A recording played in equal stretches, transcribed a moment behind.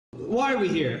Why are we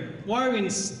here? Why are we in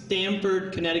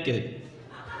Stamford, Connecticut?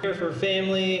 Here for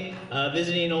family,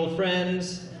 visiting old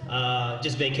friends,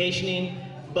 just vacationing.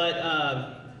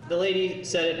 But the lady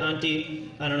said it,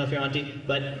 Auntie. I don't know if you're Auntie,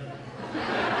 but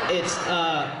it's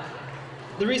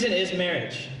the reason is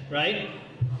marriage, right?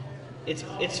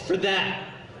 It's for that,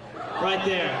 right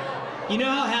there. You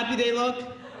know how happy they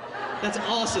look? That's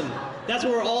awesome. That's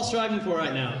what we're all striving for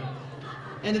right now.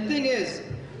 And the thing is,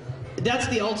 that's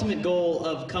the ultimate goal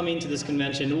of coming to this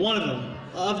convention. One of them,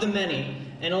 of the many.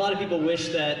 And a lot of people wish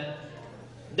that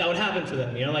that would happen for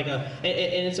them, you know, and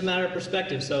it's a matter of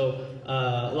perspective. So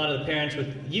a lot of the parents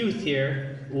with youth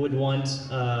here would want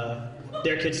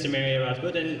their kids to marry a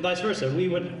Rajput, and vice versa. We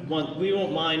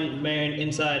won't mind marrying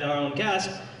inside our own caste,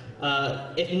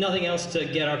 if nothing else, to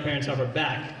get our parents off our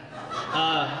back.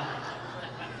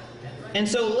 And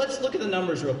so let's look at the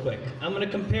numbers real quick. I'm going to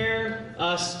compare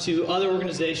us to other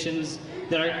organizations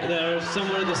that are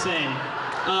somewhat the same.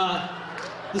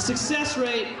 The success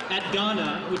rate at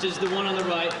Ghana, which is the one on the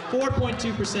right,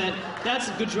 4.2%. That's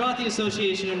Gujarati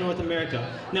Association of North America.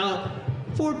 Now,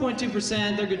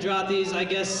 4.2%, they're Gujaratis. I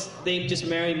guess they just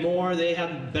marry more. They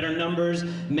have better numbers.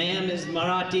 MAM is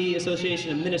Marathi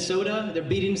Association of Minnesota. They're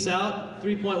beating us out,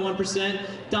 3.1%.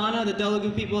 Dana, the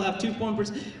Telugu people, have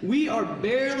 2.1%. We are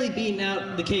barely beating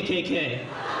out the KKK.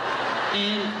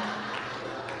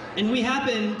 And we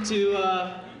happen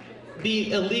to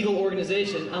be a legal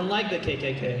organization, unlike the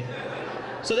KKK.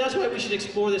 So that's why we should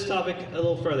explore this topic a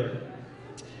little further.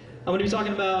 I'm going to be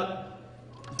talking about,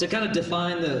 to kind of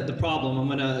define the problem, I'm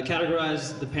going to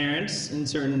categorize the parents in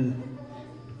certain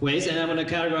ways, and I'm going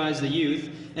to categorize the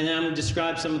youth, and then I'm going to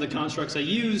describe some of the constructs I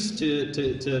use to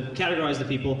categorize the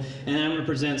people, and then I'm going to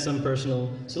present some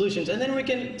personal solutions, and then we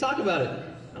can talk about it.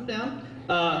 I'm down.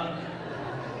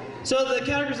 So the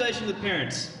categorization of the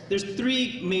parents, there's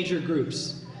three major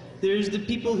groups. There's the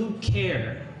people who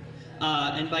care,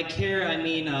 and by care I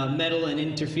mean meddle and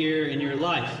interfere in your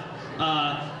life.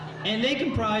 And they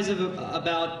comprise of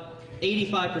about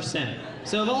 85%.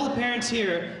 So of all the parents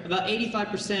here, about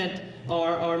 85%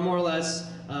 are more or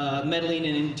less meddling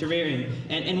and interfering.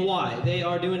 And why? They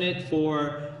are doing it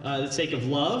for the sake of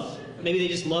love. Maybe they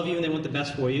just love you and they want the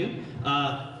best for you.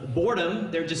 Boredom,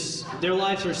 their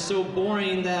lives are so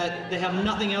boring that they have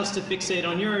nothing else to fixate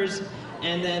on yours.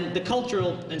 And then the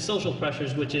cultural and social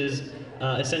pressures, which is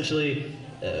essentially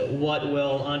what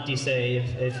will Auntie say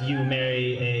if you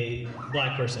marry a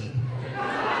black person?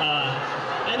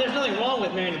 And there's nothing wrong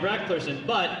with marrying a black person,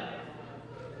 but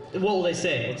what will they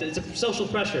say? It's a social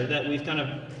pressure that we've kind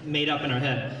of made up in our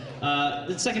head.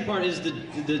 The second part is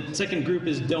the second group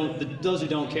is those who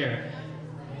don't care.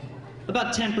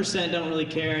 About 10% don't really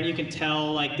care, and you can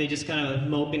tell, like, they just kind of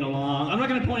moping along. I'm not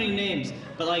going to point any names,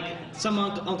 but like some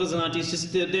uncles and aunties,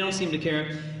 just they don't seem to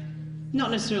care. Not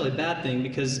necessarily a bad thing,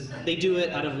 because they do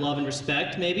it out of love and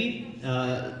respect, maybe.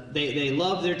 They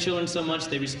love their children so much,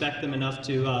 they respect them enough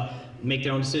to make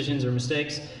their own decisions or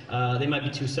mistakes. They might be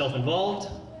too self-involved.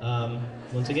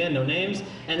 Once again, no names.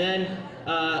 And then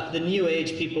the new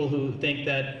age people who think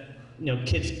that, you know,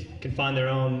 kids can find their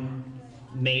own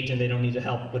mate and they don't need to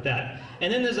help with that.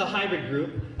 And then there's a hybrid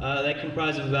group that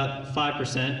comprises of about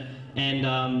 5%. And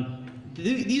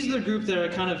these are the group that are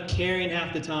kind of caring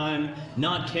half the time,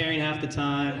 not caring half the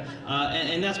time,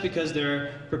 and that's because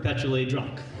they're perpetually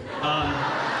drunk.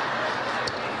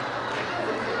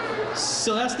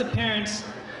 So that's the parents.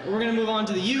 We're going to move on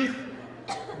to the youth.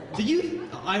 The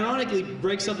youth, ironically,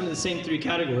 breaks up into the same three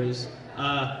categories.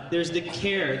 There's the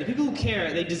care. The people who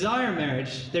care, they desire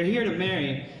marriage, they're here to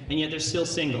marry, and yet they're still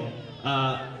single.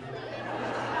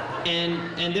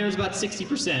 And there's about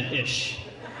 60%-ish.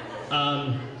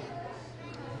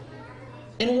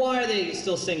 And why are they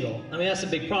still single? I mean, that's a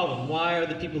big problem. Why are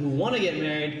the people who want to get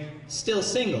married still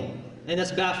single? And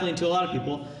that's baffling to a lot of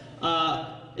people.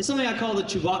 It's something I call the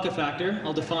Chewbacca factor.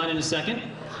 I'll define in a second.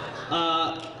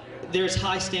 There's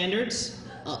high standards.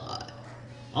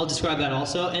 I'll describe that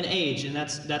also. And age, and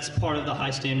that's part of the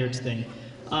high standards thing.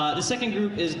 The second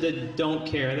group is the don't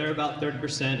care. They're about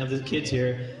 30% of the kids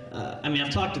here. I mean,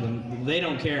 I've talked to them. They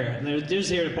don't care. They're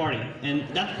just here to party. And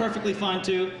that's perfectly fine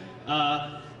too.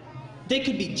 They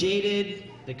could be jaded,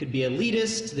 they could be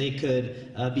elitist, they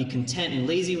could be content and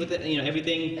lazy with it. You know,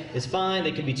 everything is fine.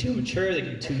 They could be too mature, they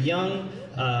could be too young.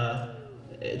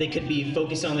 They could be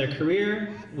focused on their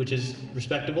career, which is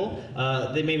respectable.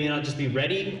 They may not just be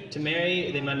ready to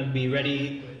marry, they might not be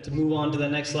ready to move on to the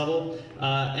next level.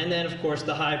 And then, of course,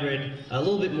 the hybrid, a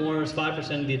little bit more, is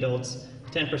 5% of the adults,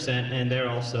 10%, and they're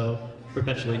also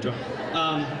perpetually drunk.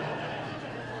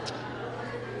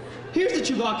 Here's the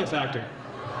Chewbacca factor.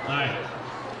 All right.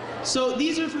 So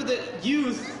these are for the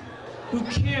youth who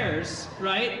cares,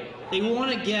 right? They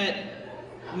want to get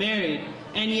married,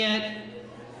 and yet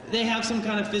they have some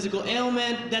kind of physical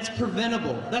ailment that's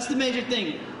preventable. That's the major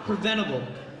thing, preventable,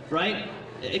 right?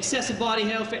 Excessive body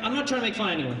hair, I'm not trying to make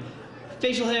fun of anyone.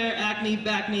 Facial hair, acne,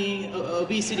 bacne,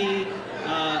 obesity,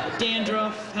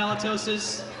 dandruff,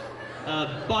 halitosis,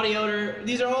 body odor.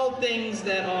 These are all things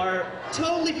that are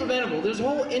totally preventable. There's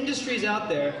whole industries out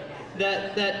there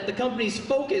that the companies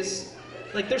focus,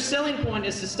 like their selling point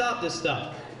is to stop this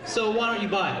stuff. So why don't you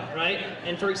buy it, right?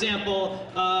 And for example,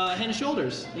 head and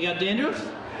shoulders. You got dandruff?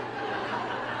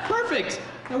 Perfect,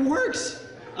 that works.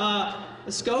 A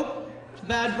scope,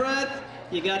 bad breath.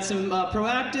 You got some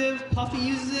Proactive, Puffy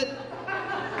uses it.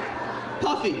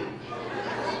 Puffy,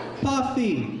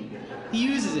 he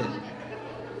uses it.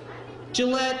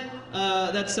 Gillette,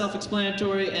 that's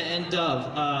self-explanatory, and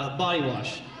Dove, body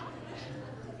wash.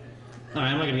 All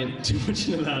right, I'm not gonna get too much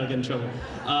into that, I'll get in trouble.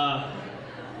 All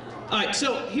right,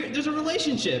 so here, there's a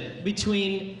relationship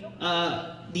between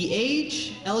the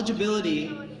age,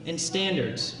 eligibility, and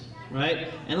standards, right?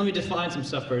 And let me define some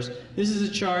stuff first. This is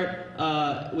a chart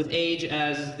with age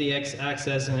as the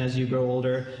x-axis and as you grow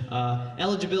older.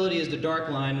 Eligibility is the dark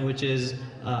line, which is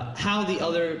how the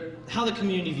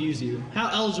community views you, how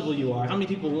eligible you are, how many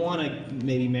people want to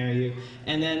maybe marry you.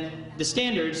 And then the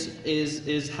standards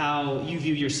is how you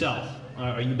view yourself.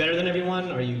 Are you better than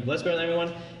everyone? Are you less better than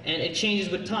everyone? And it changes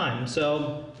with time.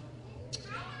 So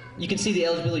you can see the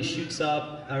eligibility shoots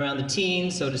up around the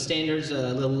teens, so the standards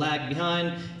a little lag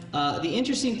behind. The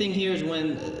interesting thing here is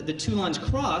when the two lines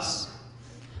cross,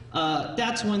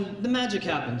 that's when the magic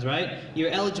happens, right?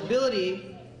 Your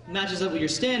eligibility matches up with your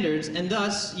standards, and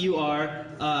thus you are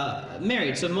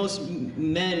married. So most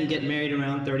men get married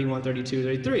around 31, 32,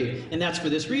 33, and that's for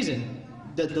this reason,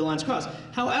 that the lines cross.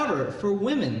 However, for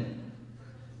women,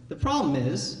 the problem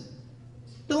is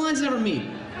the lines never meet,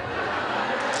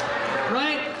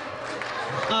 right?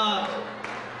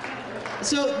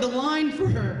 So the line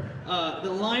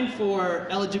for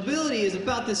eligibility is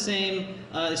about the same.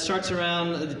 It starts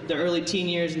around the early teen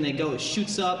years and it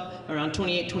shoots up around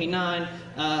 28, 29.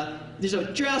 There's a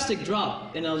drastic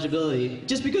drop in eligibility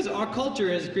just because our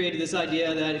culture has created this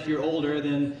idea that if you're older,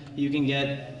 then you can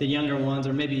get the younger ones,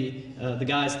 or maybe the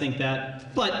guys think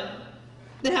that. But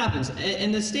that happens.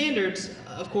 And the standards,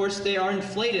 of course, they are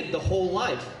inflated the whole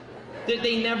life.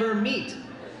 They never meet.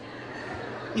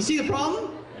 You see the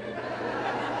problem?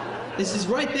 This is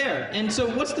right there. And so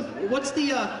what's the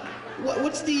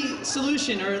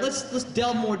solution? Or let's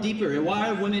delve more deeper. Why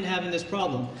are women having this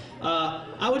problem?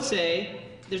 I would say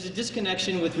there's a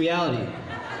disconnection with reality,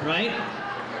 right?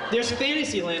 There's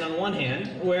fantasy land on one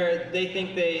hand, where they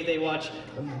think they watch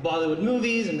Bollywood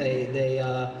movies and they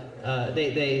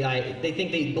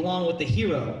think they belong with the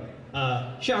hero.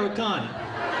 Shah Rukh Khan.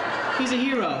 He's a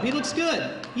hero. He looks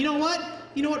good. You know what?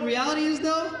 You know what reality is,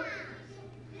 though?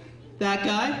 That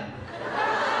guy.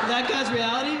 That guy's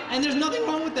reality, and there's nothing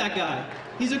wrong with that guy.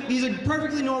 He's a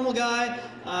perfectly normal guy.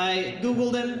 I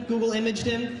Googled him, Google imaged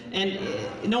him, and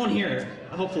no one here,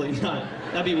 hopefully not.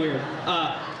 That'd be weird.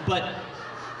 But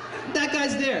that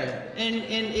guy's there, and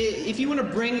if you want to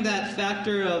bring that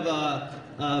factor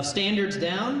of standards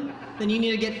down, then you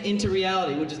need to get into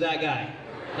reality, which is that guy.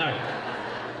 All right.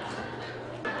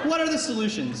 What are the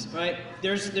solutions, right?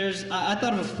 I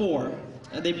thought of 4.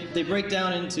 They break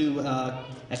down into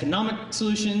economic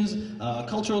solutions,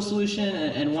 cultural solution,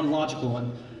 and one logical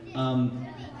one.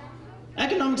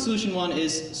 Economic solution 1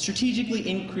 is strategically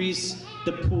increase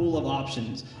the pool of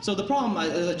options. So the problem,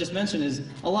 as I just mentioned, is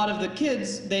a lot of the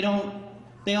kids, they all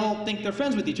think they're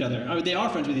friends with each other, or they are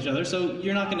friends with each other, so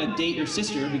you're not going to date your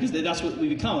sister because that's what we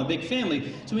become, a big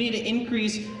family. So we need to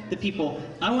increase the people.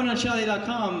 I went on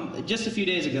Shelly.com just a few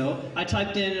days ago. I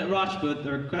typed in Rajput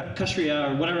or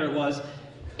Kashriya or whatever it was,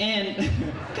 and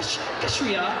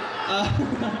Kashriya,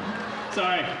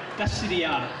 sorry,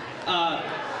 Kashriya.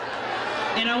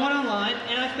 And I went online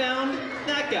and I found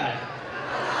that guy.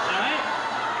 All right?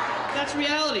 That's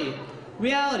reality.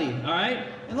 Reality, all right?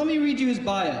 And let me read you his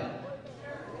bio.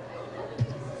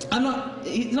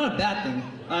 It's not a bad thing.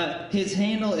 His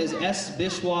handle is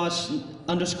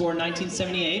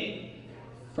sbishwash_1978.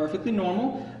 Perfectly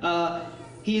normal.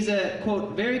 He's a,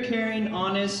 quote, very caring,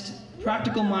 honest,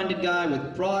 practical-minded guy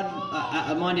with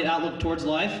broad-minded outlook towards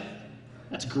life.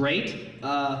 That's great.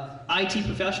 IT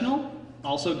professional,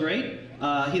 also great.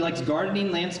 He likes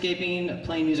gardening, landscaping,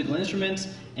 playing musical instruments,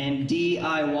 and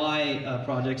DIY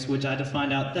projects, which I had to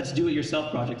find out, that's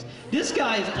do-it-yourself projects. This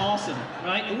guy is awesome,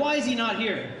 right? Why is he not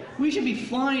here? We should be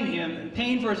flying him and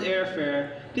paying for his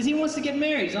airfare because he wants to get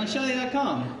married. He's on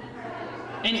Shelly.com.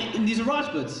 And these are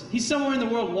Rajputs. He's somewhere in the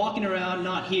world walking around,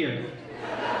 not here.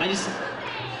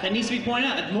 that needs to be pointed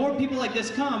out. If more people like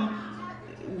this come,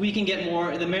 we can get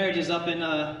the marriages up in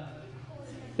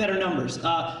better numbers.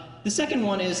 The second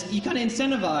one is you kind of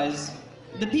incentivize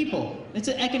the people. It's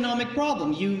an economic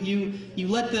problem. You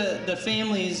let the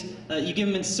families, you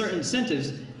give them certain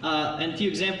incentives, and a few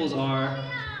examples are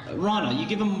Rana. You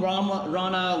give them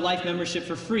Rana life membership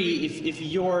for free if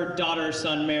your daughter or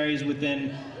son marries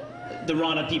within the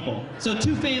Rana people. So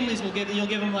two families you'll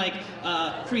give them like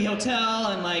free hotel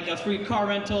and like a free car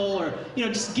rental, or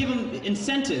just give them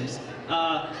incentives.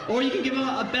 Or you can give them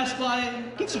a Best Buy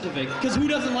gift certificate, because who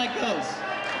doesn't like those?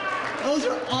 Those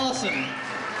are awesome,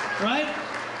 right?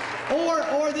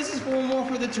 Or this is more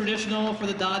for the traditional, for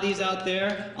the daddies out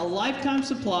there, a lifetime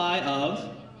supply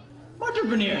of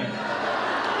entrepreneur.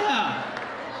 Yeah,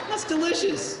 that's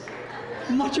delicious.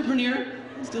 Entrepreneur,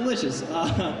 it's delicious.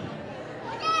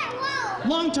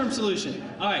 Long-term solution.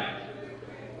 All right.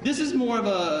 This is more of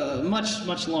a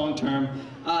much long-term.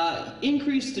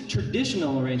 Increase the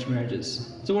traditional arranged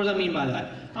marriages. So what does that mean by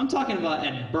that? I'm talking about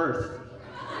at birth.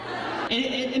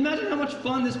 And imagine how much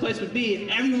fun this place would be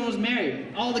if everyone was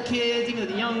married. All the kids, even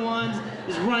the young ones,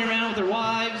 just running around with their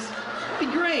wives. It'd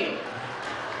be great.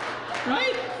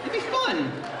 Right? It'd be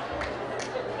fun.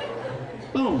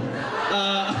 Boom.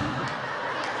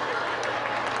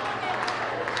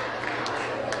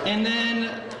 And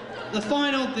then the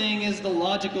final thing is the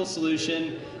logical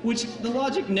solution, which the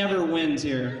logic never wins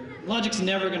here. Logic's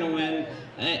never going to win.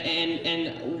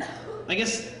 And I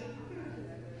guess,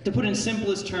 to put in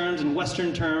simplest terms and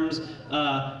Western terms,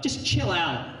 just chill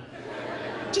out.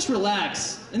 Just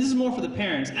relax. And this is more for the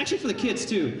parents, actually for the kids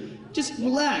too. Just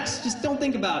relax. Just don't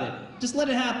think about it. Just let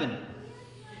it happen.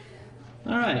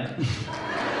 All right.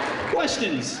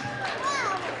 Questions?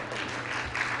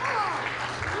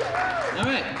 All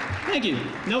right. Thank you.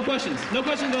 No questions. No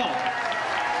questions at all.